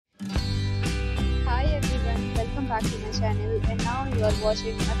back to my channel, and now you are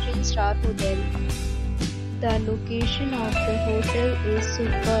watching a 3-star hotel. The location of the hotel is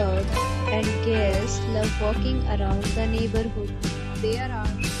superb and guests love walking around the neighborhood. There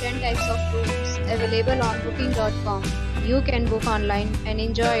are 10 types of rooms available on booking.com. You can book online and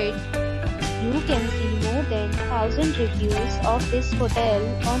enjoy it. You can see more than 1000 reviews of this hotel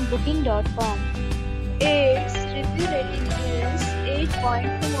on booking.com. Its review rating is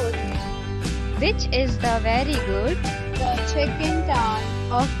 8.4, which is the very good. The check-in time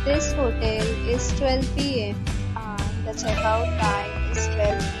of this hotel is 12 p.m. and the check-out time is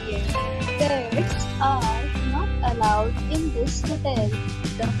 12 p.m. Pets are not allowed in this hotel.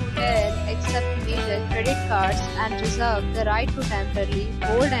 The hotel accepts major credit cards and reserves the right to temporarily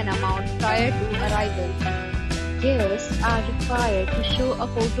hold an amount prior to arrival. Guests are required to show a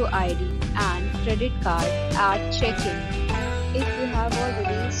photo ID and credit card at check-in. If you have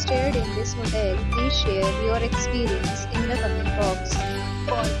already stayed in this hotel, please share your experience in the comment box.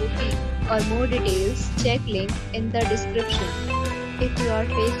 For booking or more details, check link in the description. If you are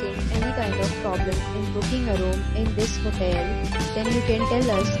facing any kind of problem in booking a room in this hotel, then you can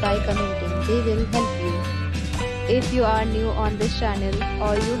tell us by commenting. They will help you. If you are new on this channel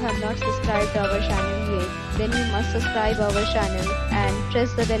or you have not subscribed our channel yet, then you must subscribe our channel and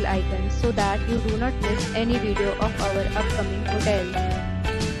press the bell icon so that you do not miss any video of our upcoming hotel.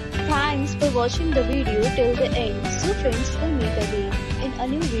 Thanks for watching the video till the end. So friends, will meet again in a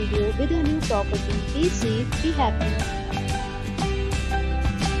new video with a new property. Be safe, be happy.